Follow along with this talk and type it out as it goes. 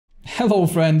Hello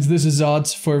friends, this is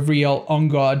Odds for Real on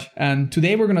God, and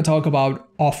today we're going to talk about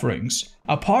offerings.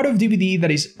 A part of DBD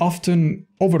that is often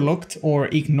overlooked or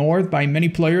ignored by many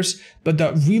players, but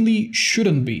that really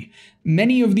shouldn't be.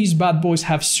 Many of these bad boys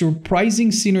have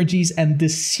surprising synergies and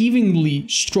deceivingly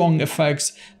strong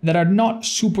effects that are not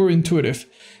super intuitive.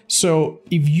 So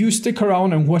if you stick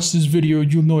around and watch this video,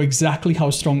 you'll know exactly how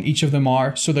strong each of them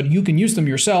are so that you can use them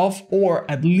yourself or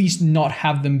at least not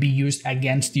have them be used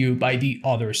against you by the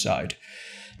other side.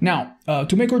 Now,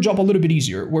 to make our job a little bit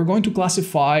easier, we're going to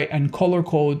classify and color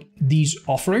code these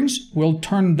offerings. We'll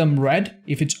turn them red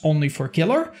if it's only for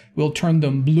killer. We'll turn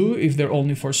them blue if they're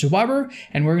only for survivor.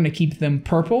 And we're going to keep them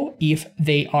purple if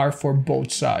they are for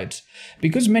both sides.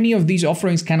 Because many of these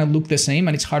offerings kind of look the same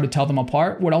and it's hard to tell them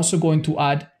apart, we're also going to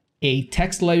add a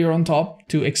text layer on top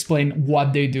to explain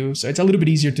what they do. So it's a little bit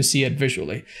easier to see it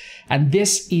visually. And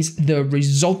this is the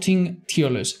resulting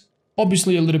tier list.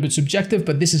 Obviously a little bit subjective,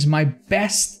 but this is my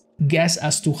best guess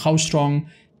as to how strong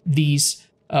these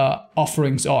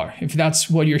offerings are. If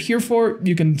that's what you're here for,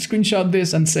 you can screenshot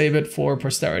this and save it for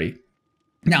posterity.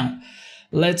 Now,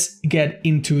 let's get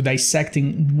into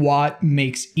dissecting what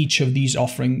makes each of these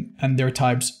offering and their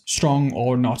types strong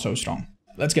or not so strong.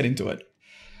 Let's get into it.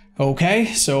 Okay,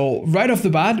 so right off the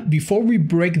bat, before we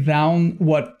break down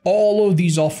what all of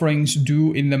these offerings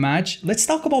do in the match, let's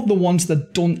talk about the ones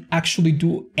that don't actually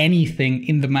do anything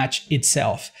in the match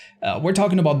itself. We're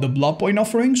talking about the blood point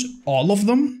offerings, all of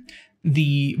them,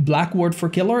 the black word for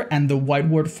killer and the white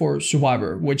word for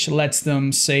survivor, which lets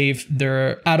them save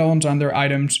their add-ons and their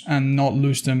items and not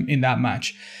lose them in that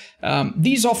match.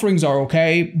 These offerings are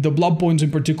okay. The blood points in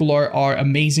particular are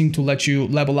amazing to let you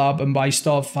level up and buy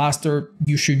stuff faster.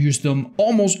 You should use them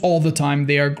almost all the time.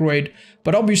 They are great,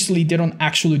 but obviously they don't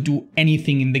actually do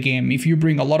anything in the game. If you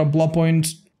bring a lot of blood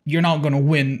points, you're not going to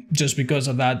win just because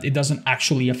of that. It doesn't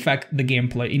actually affect the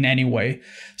gameplay in any way.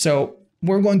 So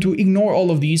we're going to ignore all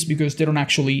of these because they don't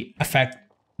actually affect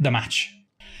the match.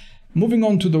 Moving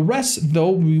on to the rest,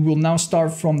 though, we will now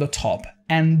start from the top.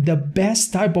 And the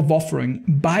best type of offering,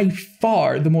 by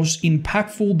far the most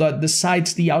impactful that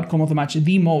decides the outcome of the match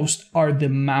the most, are the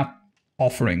map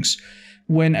offerings.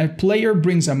 When a player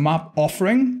brings a map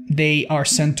offering, they are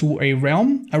sent to a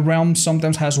realm. A realm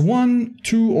sometimes has 1,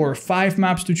 2, or 5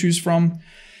 maps to choose from.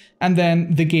 And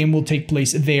then the game will take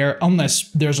place there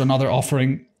unless there's another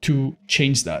offering to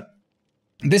change that.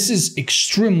 This is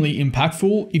extremely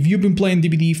impactful. If you've been playing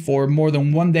DBD for more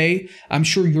than 1 day, I'm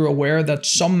sure you're aware that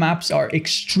some maps are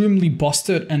extremely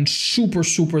busted and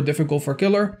super difficult for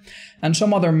killer. And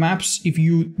some other maps, if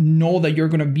you know that you're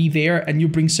going to be there and you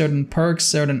bring certain perks,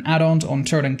 certain add-ons on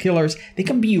certain killers, they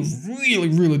can be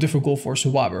really difficult for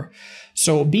survivor.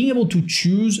 So being able to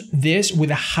choose this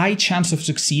with a high chance of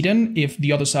succeeding if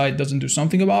the other side doesn't do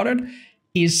something about it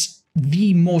is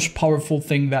the most powerful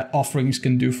thing that offerings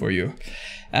can do for you.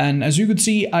 And as you could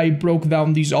see, I broke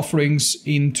down these offerings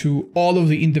into all of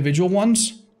the individual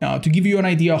ones to give you an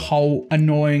idea how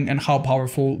annoying and how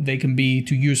powerful they can be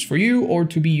to use for you or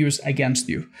to be used against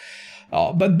you.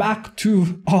 But back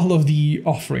to all of the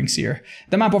offerings here.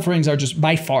 The map offerings are just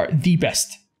by far the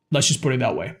best. Let's just put it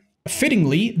that way.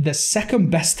 Fittingly, the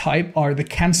second best type are the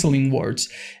canceling wards.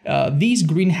 These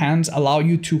green hands allow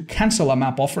you to cancel a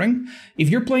map offering. If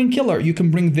you're playing killer, you can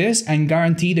bring this and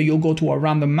guarantee that you'll go to a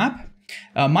random map.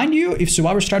 Mind you, if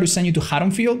survivors try to send you to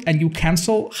Haddonfield and you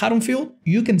cancel Haddonfield,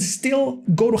 you can still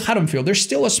go to Haddonfield. There's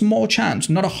still a small chance,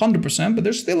 not 100%, but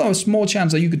there's still a small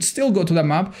chance that you could still go to that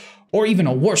map or even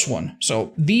a worse one.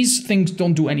 So these things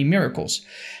don't do any miracles.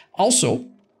 Also,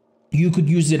 you could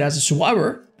use it as a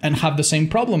survivor and have the same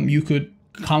problem. You could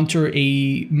counter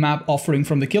a map offering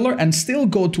from the killer and still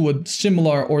go to a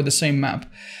similar or the same map.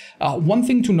 One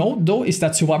thing to note, though, is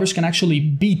that survivors can actually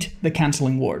beat the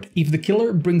canceling ward. If the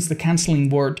killer brings the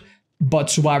canceling ward, but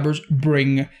survivors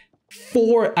bring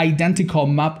 4 identical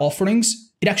map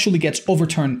offerings, it actually gets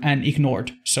overturned and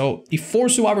ignored. So if 4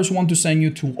 survivors want to send you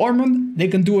to Ormond, they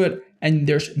can do it, and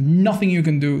there's nothing you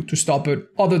can do to stop it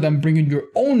other than bringing your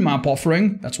own map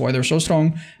offering. That's why they're so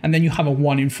strong. And then you have a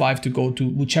 1 in 5 to go to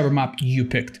whichever map you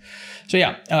picked. So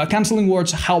yeah, canceling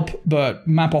wards help, but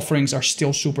map offerings are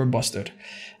still super busted.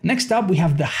 Next up, we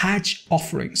have the hatch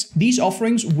offerings. These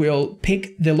offerings will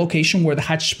pick the location where the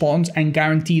hatch spawns and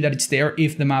guarantee that it's there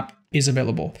if the map is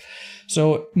available.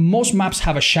 So most maps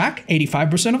have a shack,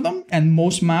 85% of them, and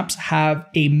most maps have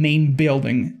a main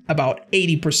building, about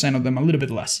 80% of them, a little bit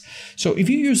less. So if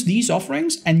you use these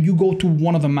offerings and you go to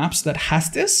one of the maps that has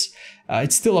this,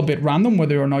 it's still a bit random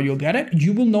whether or not you'll get it,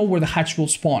 you will know where the hatch will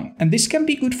spawn. And this can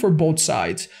be good for both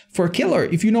sides. For a killer,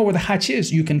 if you know where the hatch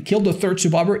is, you can kill the third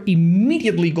survivor,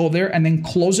 immediately go there and then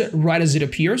close it right as it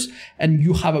appears. And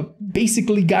you have a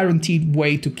basically guaranteed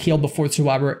way to kill the fourth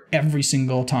survivor every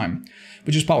single time,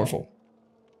 which is powerful.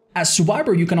 As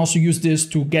survivor, you can also use this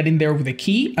to get in there with a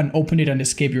key and open it and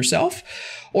escape yourself.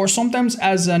 Or sometimes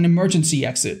as an emergency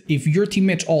exit. If your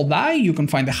teammates all die, you can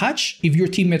find the hatch. If your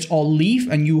teammates all leave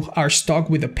and you are stuck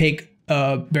with a pig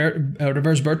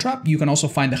reverse bear trap, you can also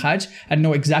find the hatch and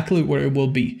know exactly where it will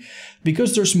be.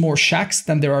 Because there's more shacks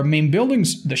than there are main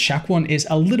buildings, the shack one is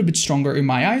a little bit stronger in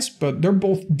my eyes, but they're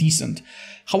both decent.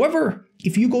 However,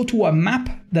 if you go to a map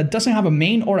that doesn't have a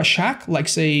main or a shack, like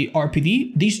say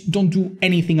RPD, these don't do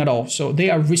anything at all. So they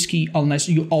are risky unless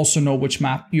you also know which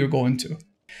map you're going to.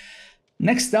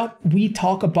 Next up, we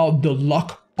talk about the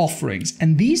luck offerings,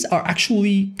 and these are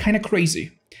actually kind of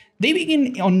crazy. They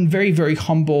begin on very, very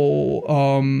humble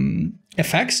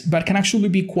effects, but can actually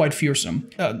be quite fearsome.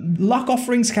 Luck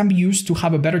offerings can be used to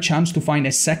have a better chance to find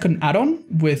a second add-on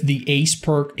with the Ace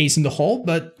perk, Ace in the Hole,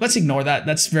 but let's ignore that.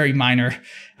 That's very minor.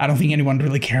 I don't think anyone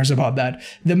really cares about that.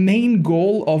 The main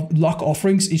goal of luck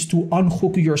offerings is to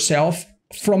unhook yourself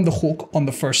from the hook on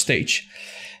the first stage.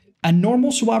 A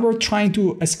normal survivor trying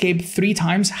to escape 3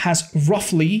 times has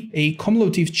roughly a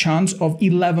cumulative chance of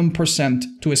 11%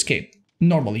 to escape.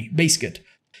 Normally, base kit,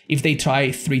 if they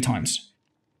try 3 times.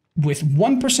 With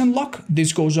 1% luck,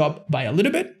 this goes up by a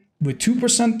little bit. With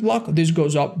 2% luck, this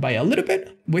goes up by a little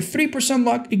bit. With 3%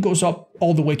 luck, it goes up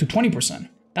all the way to 20%.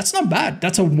 That's not bad.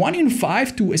 That's a 1 in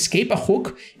 5 to escape a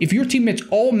hook. If your teammates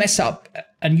all mess up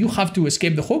and you have to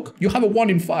escape the hook, you have a 1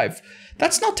 in 5.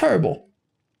 That's not terrible.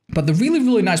 But the really,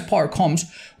 really nice part comes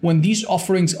when these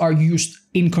offerings are used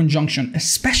in conjunction,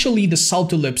 especially the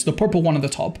salty lips, the purple one at the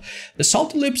top. The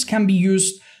salty lips can be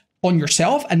used on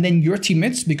yourself and then your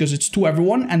teammates because it's to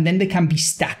everyone, and then they can be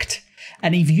stacked.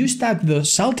 And if you stack the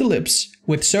salty lips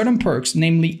with certain perks,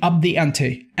 namely up the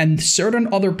ante, and certain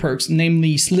other perks,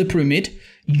 namely slippery mid,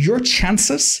 your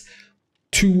chances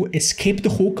to escape the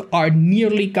hook are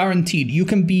nearly guaranteed. You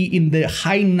can be in the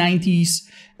high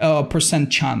 90%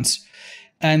 chance.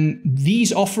 And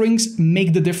these offerings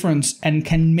make the difference and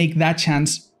can make that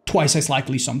chance twice as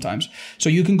likely sometimes. So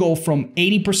you can go from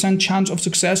 80% chance of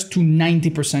success to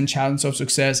 90% chance of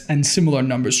success and similar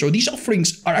numbers. So these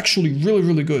offerings are actually really,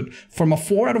 really good. From a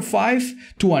 4 out of 5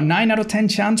 to a 9 out of 10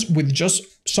 chance with just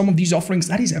some of these offerings,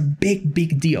 that is a big,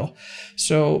 big deal.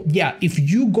 So yeah, if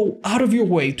you go out of your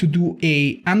way to do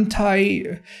a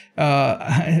anti-escape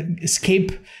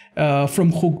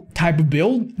from hook type of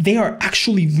build, they are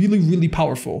actually really, really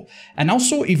powerful. And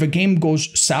also, if a game goes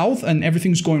south and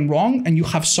everything's going wrong and you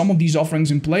have some of these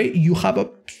offerings in play, you have a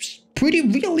pretty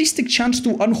realistic chance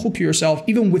to unhook yourself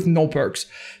even with no perks.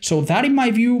 So that, in my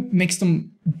view, makes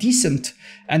them decent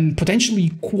and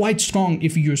potentially quite strong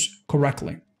if used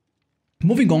correctly.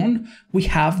 Moving on, we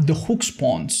have the hook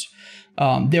spawns.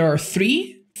 There are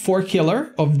 3 for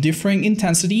killer of differing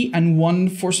intensity and 1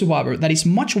 for survivor that is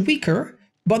much weaker.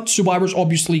 But survivors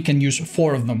obviously can use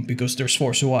 4 of them because there's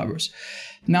 4 survivors.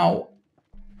 Now,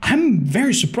 I'm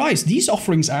very surprised. These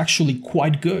offerings are actually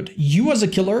quite good. You as a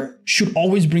killer should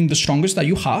always bring the strongest that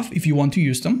you have if you want to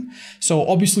use them. So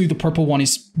obviously the purple one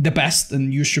is the best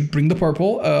and you should bring the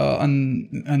purple and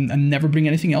never bring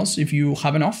anything else if you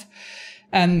have enough.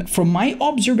 And from my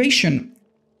observation,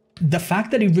 the fact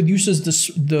that it reduces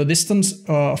the distance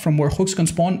from where hooks can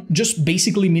spawn just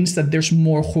basically means that there's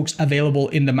more hooks available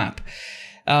in the map.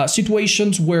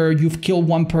 Situations where you've killed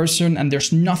one person and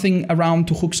there's nothing around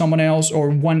to hook someone else, or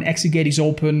one exit gate is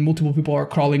open, multiple people are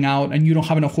crawling out and you don't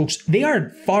have enough hooks, they are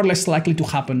far less likely to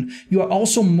happen. You are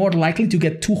also more likely to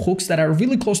get 2 hooks that are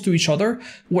really close to each other,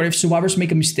 where if survivors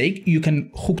make a mistake, you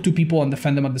can hook 2 people and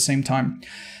defend them at the same time.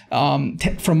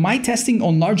 From my testing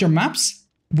on larger maps,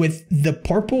 with the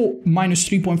purple minus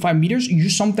 3.5 meters, you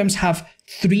sometimes have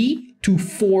 3 to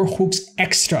 4 hooks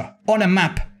extra on a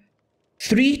map.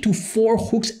 3 to 4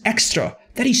 hooks extra.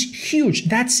 That is huge.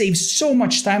 That saves so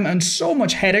much time and so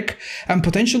much headache and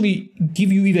potentially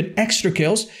give you even extra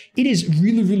kills. It is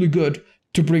really, really good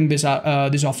to bring this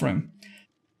offering.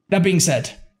 That being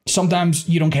said, sometimes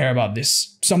you don't care about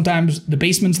this. Sometimes the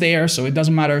basement's there, so it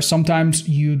doesn't matter. Sometimes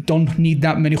you don't need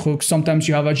that many hooks. Sometimes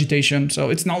you have agitation,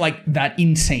 so it's not like that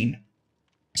insane.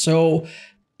 So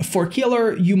for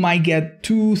killer, you might get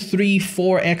 2, 3,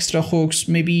 4 extra hooks.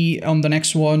 Maybe on the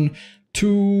next one,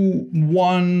 2,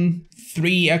 1,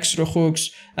 3 extra hooks,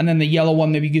 and then the yellow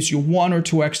one maybe gives you 1 or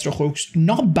 2 extra hooks.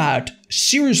 Not bad.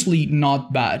 Seriously,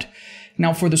 not bad.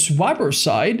 Now for the survivor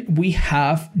side, we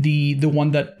have the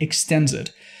one that extends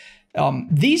it.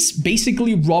 This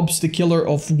basically robs the killer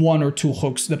of 1 or 2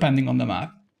 hooks depending on the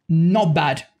map. Not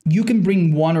bad. You can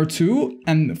bring 1 or 2,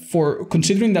 and for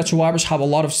considering that survivors have a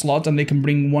lot of slots and they can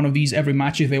bring one of these every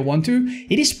match if they want to,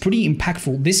 it is pretty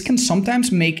impactful. This can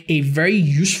sometimes make a very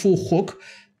useful hook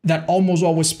that almost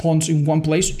always spawns in one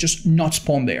place, just not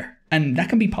spawn there. And that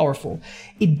can be powerful.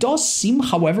 It does seem,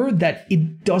 however, that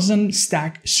it doesn't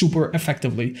stack super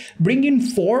effectively. Bringing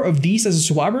 4 of these as a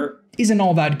survivor isn't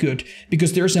all that good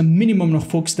because there's a minimum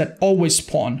of hooks that always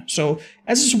spawn. So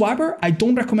as a survivor, I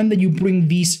don't recommend that you bring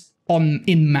these on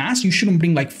in mass. You shouldn't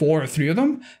bring like 4 or 3 of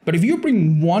them. But if you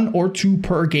bring 1 or 2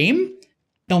 per game,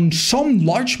 on some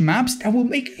large maps, that will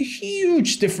make a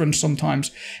huge difference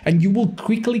sometimes. And you will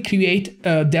quickly create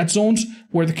dead zones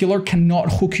where the killer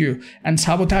cannot hook you. And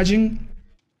sabotaging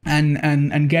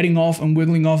and getting off and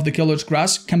wiggling off the killer's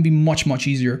grass can be much, much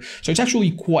easier. So it's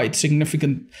actually quite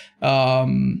significant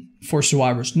for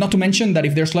survivors. Not to mention that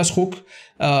if there's less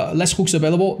hooks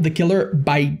available, the killer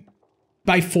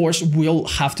by force will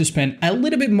have to spend a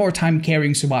little bit more time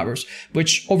carrying survivors,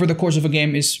 which over the course of a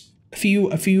game is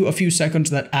a few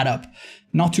seconds that add up.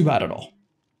 Not too bad at all.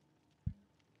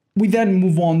 We then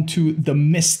move on to the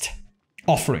mist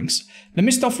offerings. The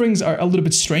mist offerings are a little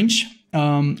bit strange.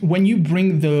 When you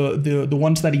bring the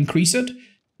ones that increase it,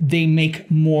 they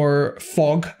make more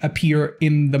fog appear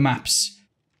in the maps.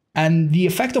 And the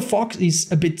effect of fog is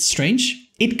a bit strange.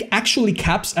 It actually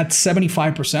caps at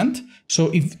 75%. So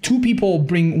if 2 people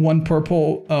bring 1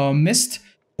 purple mist,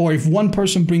 or if 1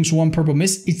 person brings 1 purple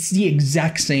mist, it's the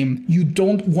exact same. You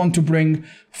don't want to bring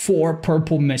 4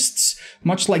 purple mists.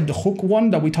 Much like the hook one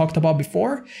that we talked about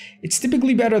before, it's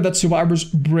typically better that survivors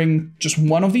bring just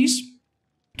 1 of these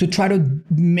to try to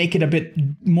make it a bit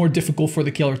more difficult for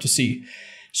the killer to see.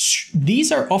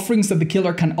 These are offerings that the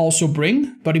killer can also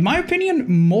bring, but in my opinion,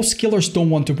 most killers don't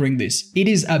want to bring this. It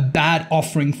is a bad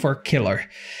offering for a killer.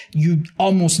 You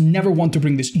almost never want to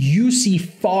bring this. You see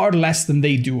far less than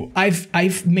they do.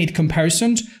 I've made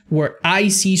comparisons where I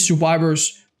see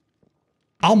survivors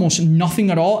almost nothing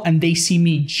at all, and they see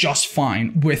me just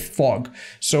fine with fog.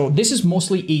 So this is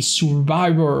mostly a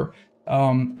survivor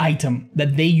item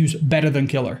that they use better than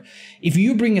killer. If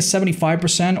you bring a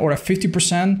 75% or a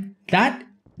 50%, that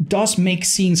does make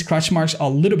seeing scratch marks a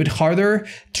little bit harder,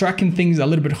 tracking things a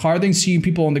little bit harder, and seeing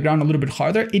people on the ground a little bit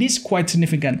harder. It is quite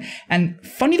significant. And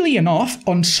funnily enough,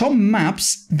 on some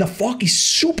maps, the fog is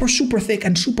super, super thick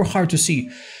and super hard to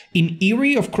see. In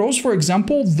Eyrie of Crows, for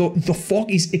example, the fog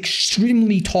is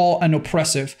extremely tall and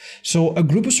oppressive. So a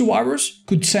group of survivors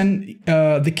could send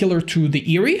the killer to the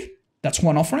Eyrie. That's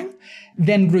one offering.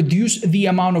 Then reduce the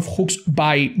amount of hooks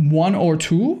by 1 or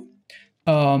 2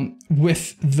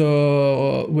 with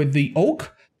the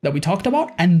oak that we talked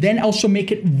about, and then also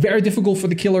make it very difficult for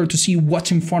the killer to see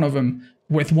what's in front of him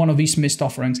with one of these mist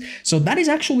offerings. So that is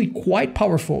actually quite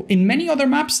powerful. In many other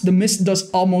maps, the mist does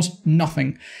almost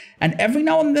nothing. And every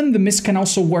now and then, the mist can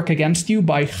also work against you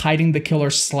by hiding the killer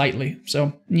slightly.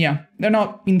 So yeah, they're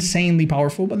not insanely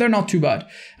powerful, but they're not too bad.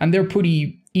 And they're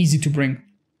pretty easy to bring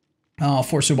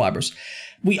for survivors.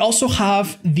 We also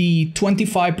have the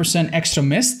 25% extra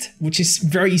mist, which is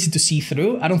very easy to see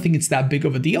through. I don't think it's that big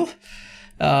of a deal.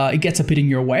 It gets a bit in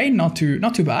your way, not too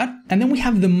bad. And then we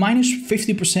have the minus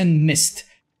 50% mist.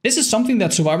 This is something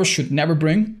that survivors should never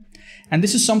bring. And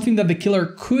this is something that the killer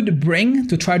could bring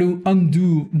to try to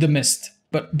undo the mist.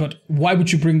 But why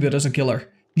would you bring that as a killer?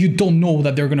 You don't know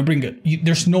that they're going to bring it.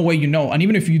 There's no way you know. And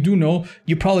even if you do know,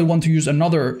 you probably want to use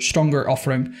another stronger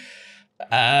offering.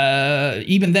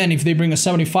 Even then, if they bring a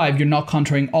 75, you're not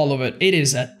countering all of it. It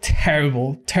is a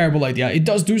terrible, terrible idea. It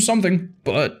does do something,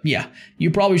 but yeah, you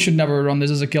probably should never run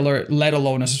this as a killer, let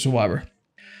alone as a survivor.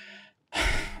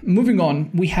 Moving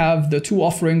on, we have the 2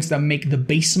 offerings that make the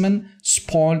basement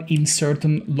spawn in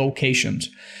certain locations.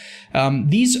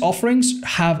 These offerings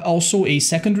have also a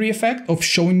secondary effect of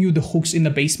showing you the hooks in the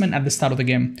basement at the start of the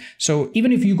game. So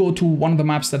even if you go to one of the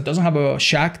maps that doesn't have a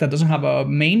shack, that doesn't have a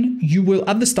main, you will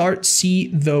at the start see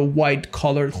the white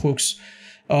colored hooks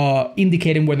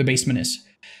indicating where the basement is.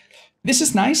 This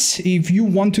is nice if you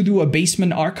want to do a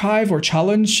basement archive or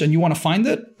challenge and you want to find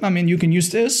it. I mean, you can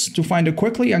use this to find it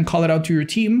quickly and call it out to your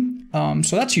team.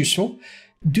 So that's useful.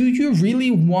 Do you really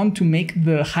want to make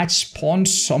the hatch spawn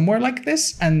somewhere like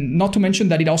this? And not to mention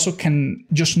that it also can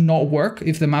just not work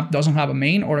if the map doesn't have a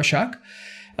main or a shack.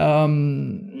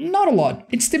 Not a lot.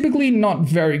 It's typically not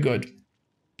very good.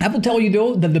 I will tell you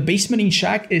though that the basement in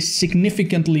shack is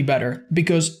significantly better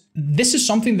because this is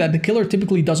something that the killer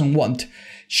typically doesn't want.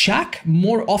 Shack,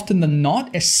 more often than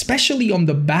not, especially on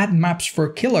the bad maps for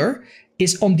killer,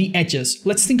 is on the edges.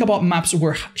 Let's think about maps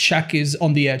where shack is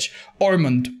on the edge.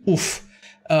 Ormond, oof.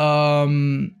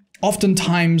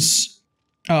 oftentimes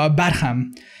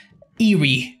Badham,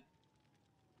 Eerie,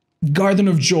 Garden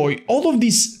of Joy, all of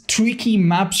these tricky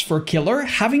maps for killer,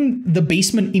 having the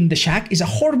basement in the shack is a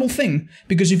horrible thing,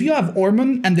 because if you have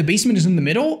Ormond and the basement is in the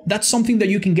middle, that's something that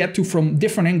you can get to from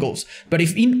different angles. But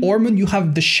if in Ormond you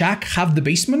have the shack have the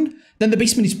basement, then the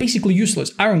basement is basically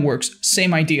useless. Ironworks,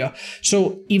 same idea.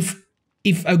 So if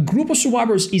a group of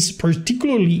survivors is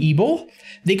particularly evil,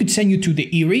 they could send you to the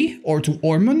Eerie or to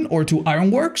Ormond or to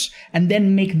Ironworks and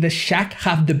then make the shack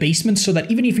have the basement, so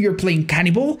that even if you're playing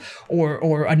Cannibal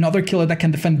or another killer that can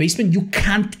defend basement, you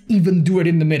can't even do it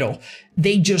in the middle.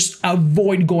 They just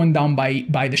avoid going down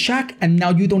by the shack, and now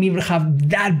you don't even have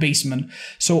that basement.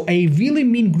 So a really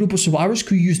mean group of survivors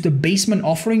could use the basement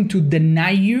offering to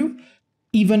deny you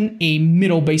even a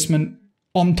middle basement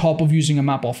on top of using a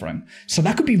map offering. So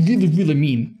that could be really, really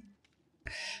mean.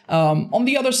 On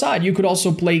the other side, you could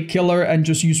also play killer and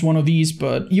just use one of these,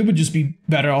 but you would just be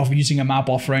better off using a map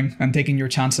offering and taking your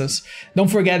chances. Don't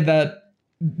forget that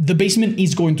the basement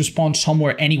is going to spawn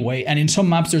somewhere anyway, and in some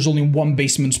maps there's only one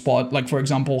basement spot. Like for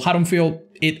example, Haddonfield,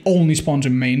 it only spawns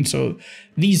in main, so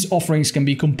these offerings can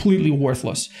be completely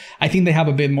worthless. I think they have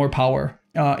a bit more power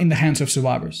in the hands of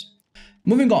survivors.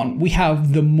 Moving on, we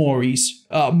have the Moris.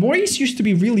 Moris used to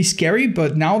be really scary,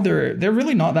 but now they're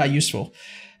really not that useful.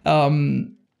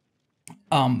 The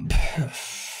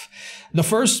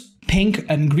first pink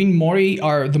and green Mori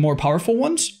are the more powerful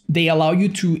ones. They allow you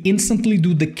to instantly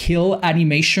do the kill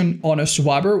animation on a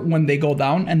survivor when they go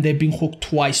down, and they've been hooked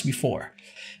twice before.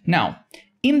 Now,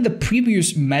 in the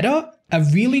previous meta, a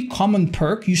really common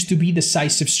perk used to be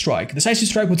Decisive Strike. Decisive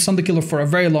Strike would stun the killer for a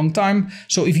very long time.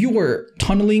 So if you were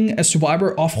tunneling a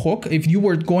survivor off hook, if you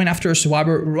were going after a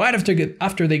survivor right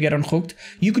after they get unhooked,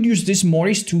 you could use this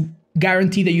Moris to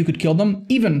guarantee that you could kill them,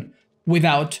 even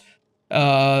without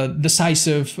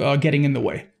Decisive getting in the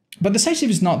way. But Decisive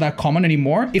is not that common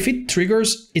anymore. If it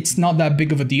triggers, it's not that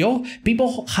big of a deal.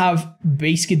 People have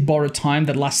base kit borrowed time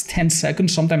that lasts 10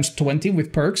 seconds, sometimes 20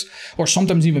 with perks, or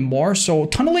sometimes even more. So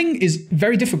tunneling is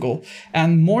very difficult,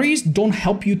 and Moris don't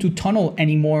help you to tunnel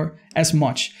anymore as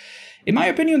much. In my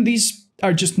opinion, these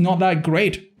are just not that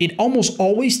great. It almost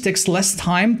always takes less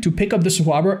time to pick up the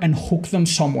survivor and hook them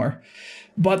somewhere.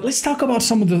 But let's talk about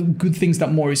some of the good things that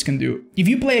Moris can do. If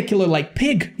you play a killer like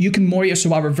Pig, you can Mori a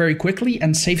survivor very quickly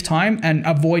and save time and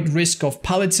avoid risk of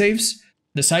pallet saves,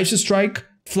 Decisive Strike,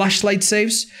 flashlight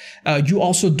saves. You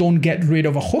also don't get rid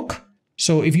of a hook.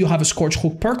 So if you have a Scorch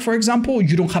Hook perk, for example,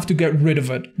 you don't have to get rid of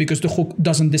it because the hook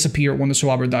doesn't disappear when the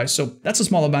survivor dies. So that's a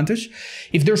small advantage.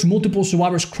 If there's multiple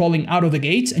survivors crawling out of the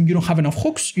gates and you don't have enough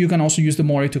hooks, you can also use the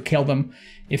Mori to kill them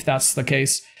if that's the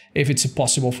case, if it's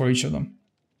possible for each of them.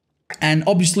 And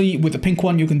obviously with the pink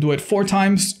one, you can do it 4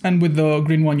 times, and with the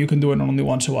green one, you can do it on only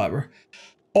one survivor.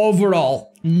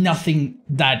 Overall, nothing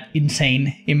that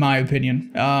insane, in my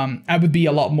opinion. I would be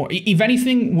a lot more. If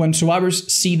anything, when survivors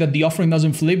see that the offering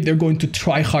doesn't flip, they're going to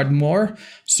try hard more.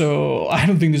 So I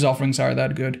don't think these offerings are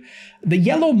that good. The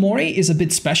yellow Mori is a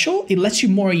bit special. It lets you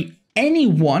Mori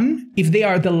anyone if they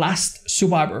are the last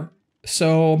survivor.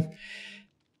 So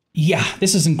yeah,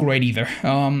 this isn't great either.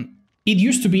 It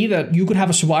used to be that you could have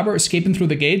a survivor escaping through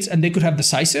the gates and they could have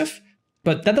Decisive,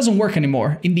 but that doesn't work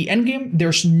anymore. In the endgame,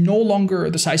 there's no longer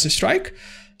Decisive Strike.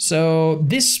 So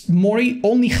this Mori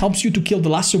only helps you to kill the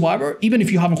last survivor, even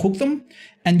if you haven't hooked them,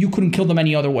 and you couldn't kill them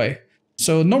any other way.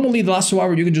 So normally the last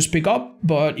survivor you can just pick up,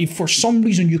 but if for some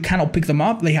reason you cannot pick them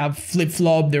up, they have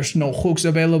flip-flop, there's no hooks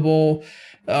available,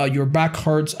 your back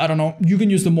hurts, I don't know, you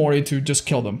can use the Mori to just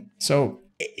kill them. So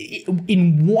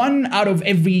in 1 out of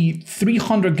every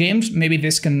 300 games, maybe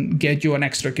this can get you an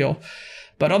extra kill.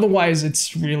 But otherwise,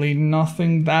 it's really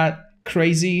nothing that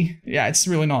crazy. Yeah, it's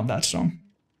really not that strong.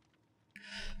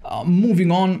 Moving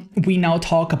on, we now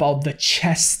talk about the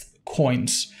chest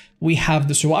coins. We have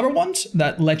the survivor ones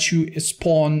that let you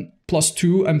spawn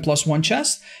 +2 and +1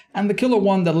 chest, and the killer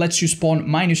one that lets you spawn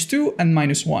 -2 and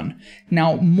 -1.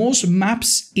 Now, most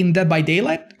maps in Dead by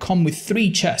Daylight come with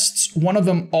 3 chests. One of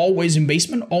them always in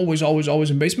basement, always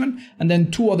in basement, and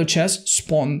then 2 other chests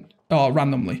spawn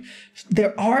randomly.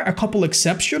 There are a couple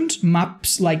exceptions.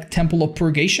 Maps like Temple of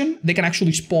Purgation, they can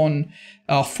actually spawn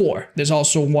 4. There's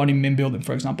also one in main building,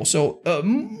 for example. So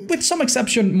with some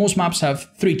exception, most maps have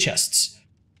 3 chests.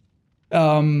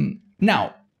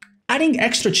 Now, adding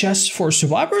extra chests for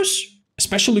survivors,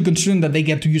 especially considering that they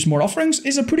get to use more offerings,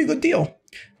 is a pretty good deal.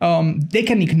 They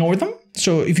can ignore them.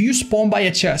 So if you spawn by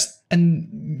a chest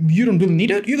and you don't really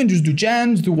need it, you can just do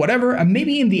gens, do whatever, and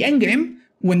maybe in the end game,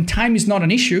 when time is not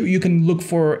an issue, you can look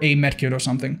for a medkit or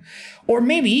something. Or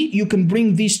maybe you can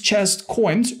bring these chest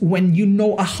coins when you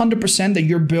know 100% that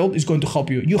your build is going to help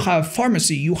you. You have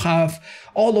pharmacy, you have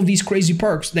all of these crazy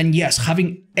perks. Then yes,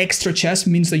 having extra chests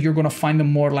means that you're going to find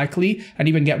them more likely and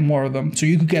even get more of them. So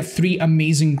you could get 3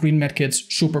 amazing green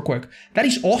medkits super quick. That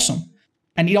is awesome.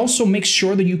 And it also makes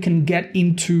sure that you can get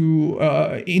you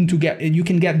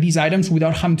can get these items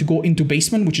without having to go into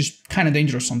basement, which is kind of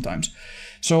dangerous sometimes.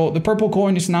 So the purple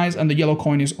coin is nice and the yellow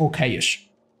coin is okay-ish.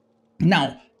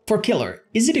 Now, for killer,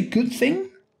 is it a good thing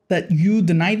that you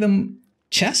deny them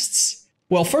chests?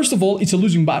 Well, first of all, it's a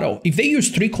losing battle. If they use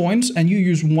 3 coins and you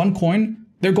use 1 coin,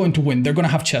 they're going to win. They're going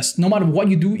to have chests. No matter what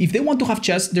you do, if they want to have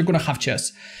chests, they're going to have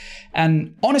chests.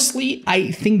 And honestly,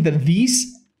 I think that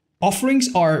these offerings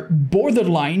are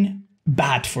borderline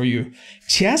bad for you.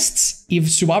 Chests, if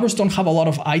survivors don't have a lot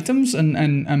of items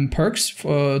and perks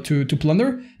to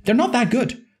plunder, they're not that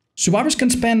good. Survivors can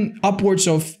spend upwards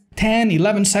of 10,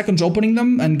 11 seconds opening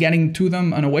them and getting to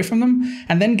them and away from them,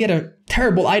 and then get a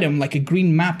terrible item like a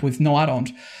green map with no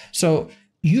add-ons. So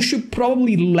you should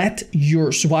probably let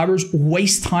your survivors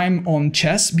waste time on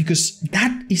chests, because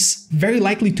that is very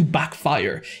likely to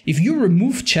backfire. If you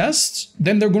remove chests,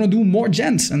 then they're going to do more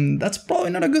gens, and that's probably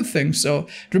not a good thing. So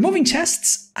removing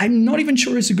chests, I'm not even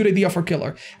sure it's a good idea for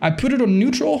killer. I put it on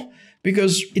neutral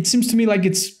because it seems to me like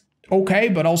it's okay,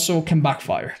 but also can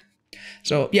backfire.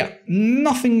 So yeah,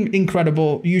 nothing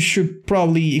incredible. You should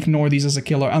probably ignore these as a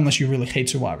killer unless you really hate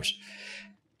survivors.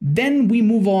 Then we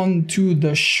move on to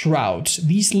the Shrouds,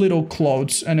 these little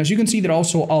clothes, and as you can see, they're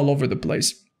also all over the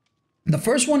place. The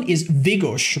first one is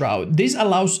Vigor Shroud. This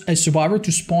allows a survivor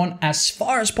to spawn as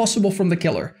far as possible from the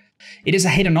killer. It is a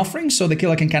hidden offering, so the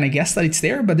killer can kind of guess that it's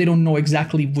there, but they don't know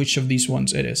exactly which of these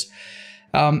ones it is.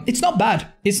 It's not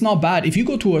bad. It's not bad. If you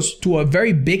go to a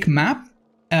very big map,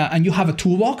 and you have a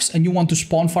toolbox and you want to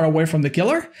spawn far away from the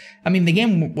killer, I mean, the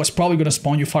game was probably going to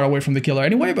spawn you far away from the killer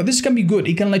anyway, but this can be good.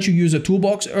 It can let you use a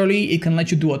toolbox early. It can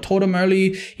let you do a totem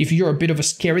early. If you're a bit of a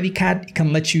scaredy cat, it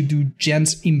can let you do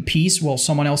gens in peace while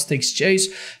someone else takes chase.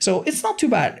 So it's not too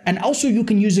bad. And also you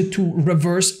can use it to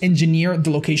reverse engineer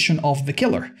the location of the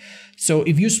killer. So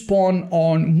if you spawn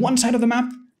on one side of the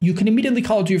map, you can immediately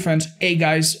call to your friends, hey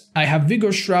guys, I have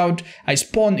Vigor Shroud, I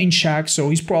spawned in Shack,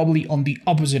 so he's probably on the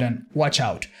opposite end, watch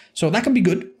out. So that can be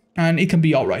good, and it can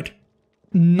be alright.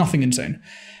 Nothing insane.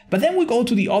 But then we go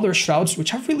to the other Shrouds,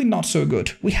 which are really not so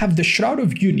good. We have the Shroud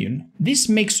of Union. This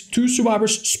makes 2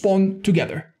 survivors spawn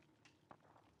together.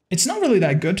 It's not really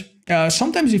that good.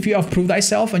 Sometimes if you have Prove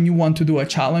Thyself and you want to do a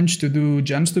challenge to do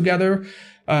gens together,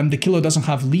 the killer doesn't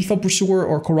have Lethal Pursuer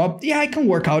or Corrupt, yeah, it can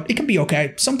work out. It can be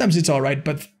okay. Sometimes it's alright,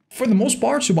 but for the most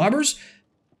part, survivors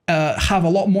have a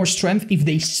lot more strength if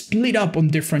they split up on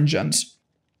different gens.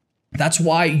 That's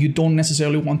why you don't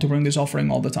necessarily want to bring this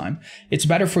offering all the time. It's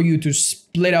better for you to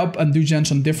split up and do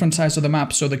gens on different sides of the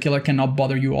map so the killer cannot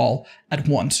bother you all at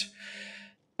once.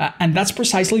 And that's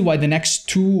precisely why the next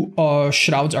 2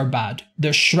 Shrouds are bad.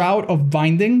 The Shroud of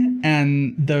Binding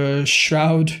and the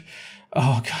Shroud...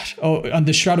 Oh god, and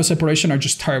the Shroud of Separation are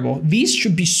just terrible. These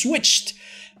should be switched.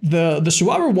 The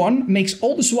Survivor one makes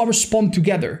all the survivors spawn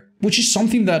together, which is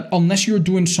something that, unless you're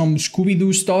doing some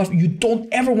Scooby-Doo stuff, you don't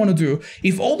ever want to do.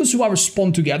 If all the survivors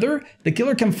spawn together, the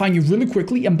killer can find you really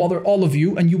quickly and bother all of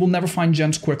you, and you will never find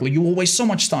gens quickly. You will waste so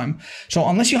much time. So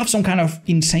unless you have some kind of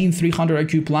insane 300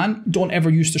 IQ plan, don't ever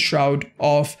use the Shroud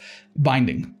of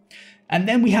Binding. And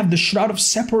then we have the Shroud of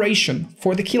Separation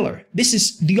for the killer. This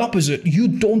is the opposite. You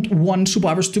don't want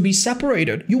survivors to be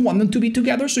separated. You want them to be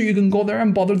together so you can go there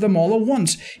and bother them all at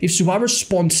once. If survivors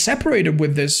spawn separated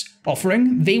with this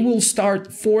offering, they will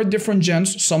start 4 different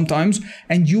gens sometimes,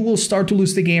 and you will start to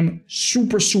lose the game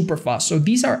super, super fast. So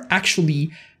these are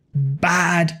actually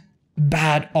bad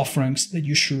offerings that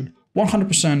you should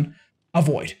 100%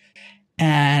 avoid.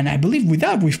 And I believe with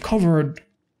that, we've covered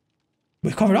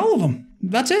all of them.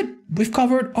 That's it. We've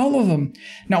covered all of them.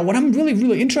 Now, what I'm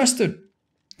really interested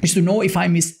is to know if I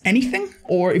missed anything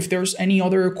or if there's any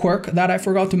other quirk that I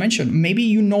forgot to mention. Maybe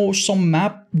you know some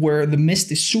map where the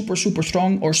mist is super, super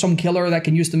strong, or some killer that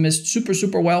can use the mist super,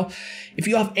 super well. If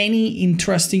you have any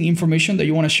interesting information that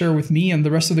you want to share with me and the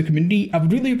rest of the community, I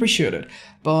would really appreciate it.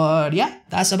 But yeah,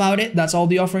 that's about it. That's all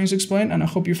the offerings explained, and I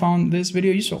hope you found this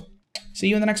video useful. See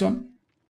you in the next one.